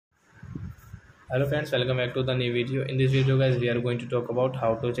Hello friends, welcome back to the new video. In this video guys, we are going to talk about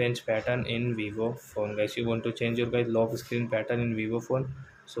how to change pattern in Vivo phone. Guys, you want to change your guys lock screen pattern in Vivo phone,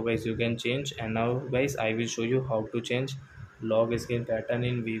 so guys you can change. And now guys, I will show you how to change lock screen pattern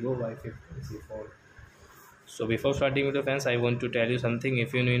in Vivo y15c phone. So before starting video friends, I want to tell you something.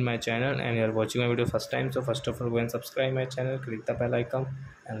 If you're new in my channel and you are watching my video first time, so first of all go and subscribe my channel, click the bell icon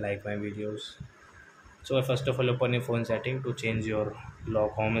and like my videos. So first of all, open your phone setting to change your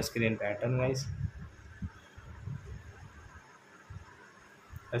lock home screen pattern guys.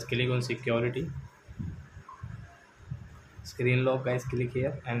 Let's click on security, screen lock guys, click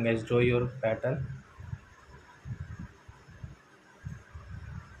here and guys draw your pattern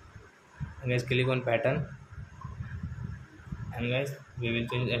and guys click on pattern and guys we will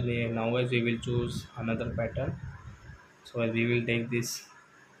change. Now guys we will choose another pattern. So guys, we will take this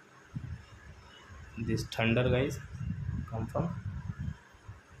thunder guys, confirm.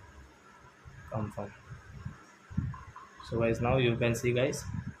 So guys now you can see guys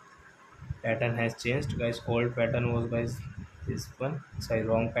pattern has changed guys. Old pattern was guys this one, sorry,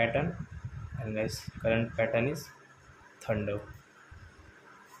 wrong pattern, and guys current pattern is thunder.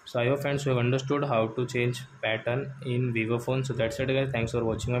 So I hope friends you have understood how to change pattern in Vivo phone. So that's it guys, thanks for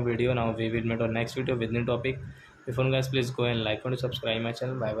watching my video. Now we will meet on next video with new topic. Before guys, please go and like and subscribe my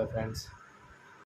channel. Bye bye friends.